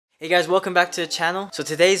Hey guys, welcome back to the channel. So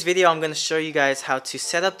today's video I'm going to show you guys how to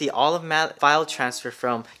set up the automatic file transfer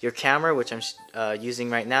from your camera, which I'm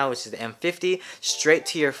using right now, which is the M50, straight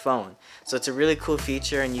to your phone. So it's a really cool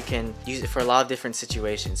feature and you can use it for a lot of different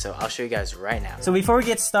situations. So I'll show you guys right now. So before we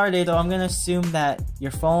get started, I'm going to assume that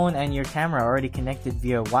your phone and your camera are already connected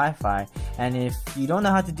via Wi-Fi. And if you don't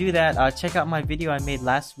know how to do that, check out my video I made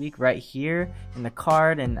last week right here in the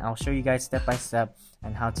card, and I'll show you guys step by step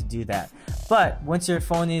and how to do that. But once your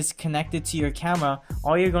phone is connected to your camera,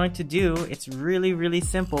 all you're going to do, it's really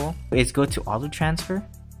simple, is go to auto transfer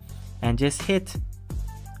and just hit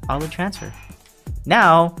auto transfer.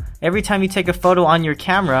 Now every time you take a photo on your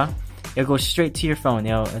camera, it'll go straight to your phone.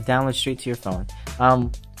 It'll download straight to your phone.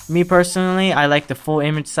 Me personally, I like the full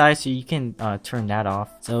image size, so you can turn that off.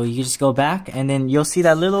 So you can just go back and then you'll see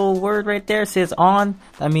that little word right there, it says on.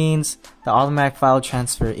 That means the automatic file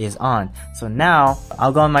transfer is on. So now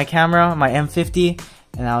I'll go on my camera, my M50,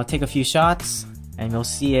 and I'll take a few shots and you'll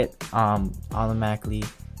see it automatically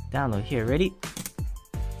download. Here, ready?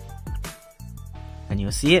 And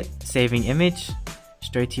you'll see it saving image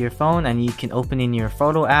straight to your phone, and you can open in your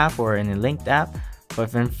photo app or in a linked app.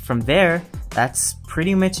 But then from there, that's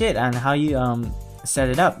pretty much it on how you set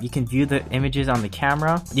it up. You can view the images on the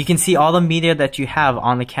camera. You can see all the media that you have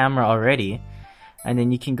on the camera already, and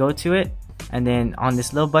then you can go to it, and then on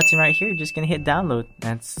this little button right here, you're just gonna hit download.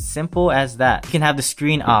 That's simple as that. You can have the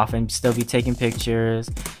screen off and still be taking pictures,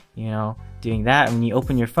 you know, doing that. When you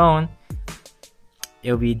open your phone,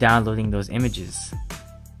 it'll be downloading those images.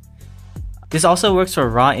 This also works for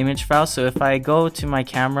raw image files. So if I go to my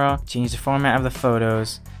camera, change the format of the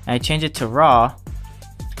photos, and I change it to raw,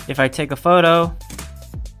 if I take a photo,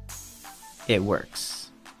 it works.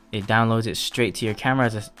 It downloads it straight to your camera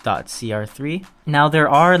as a .cr3. Now there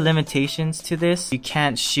are limitations to this. You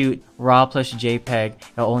can't shoot RAW plus JPEG.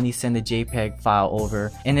 It'll only send the JPEG file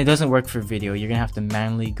over, and it doesn't work for video. You're gonna have to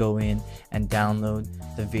manually go in and download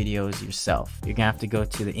the videos yourself. You're gonna have to go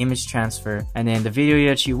to the image transfer, and then the video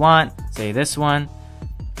that you want, say this one,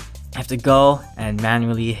 you have to go and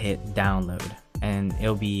manually hit download, and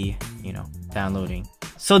it'll be, you know, downloading.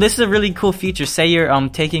 So this is a really cool feature. Say you're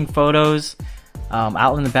taking photos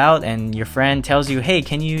out and about, and your friend tells you, hey,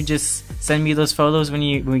 can you just send me those photos when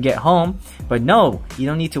we get home? But no, you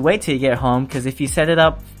don't need to wait till you get home, because if you set it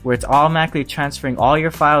up where it's automatically transferring all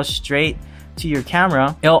your files straight to your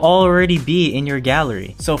camera, it'll already be in your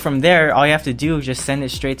gallery. So from there, all you have to do is just send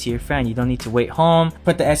it straight to your friend. You don't need to wait home,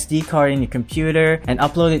 put the SD card in your computer and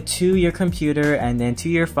upload it to your computer and then to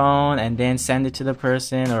your phone and then send it to the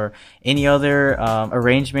person, or any other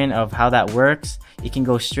arrangement of how that works. It can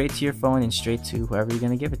go straight to your phone and straight to whoever you're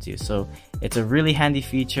gonna give it to. So it's a really handy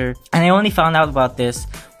feature, and I only found out about this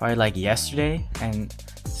probably like yesterday, and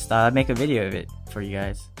just thought I'd make a video of it for you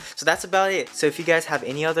guys. So that's about it. So if you guys have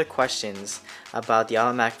any other questions about the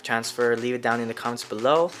automatic transfer, leave it down in the comments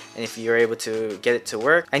below, and if you're able to get it to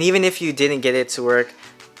work, and even if you didn't get it to work,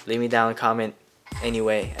 leave me down a comment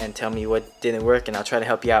anyway and tell me what didn't work, and I'll try to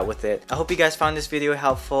help you out with it. I hope you guys found this video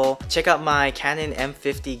helpful. Check out my Canon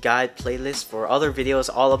M50 guide playlist for other videos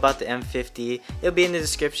all about the M50. It'll be in the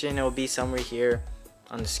description, it'll be somewhere here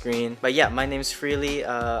on the screen. But yeah, my name's Freely.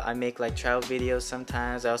 I make like travel videos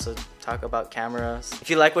sometimes. I also talk about cameras. If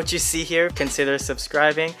you like what you see here, consider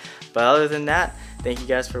subscribing. But other than that, thank you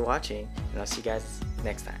guys for watching, and I'll see you guys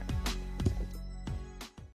next time.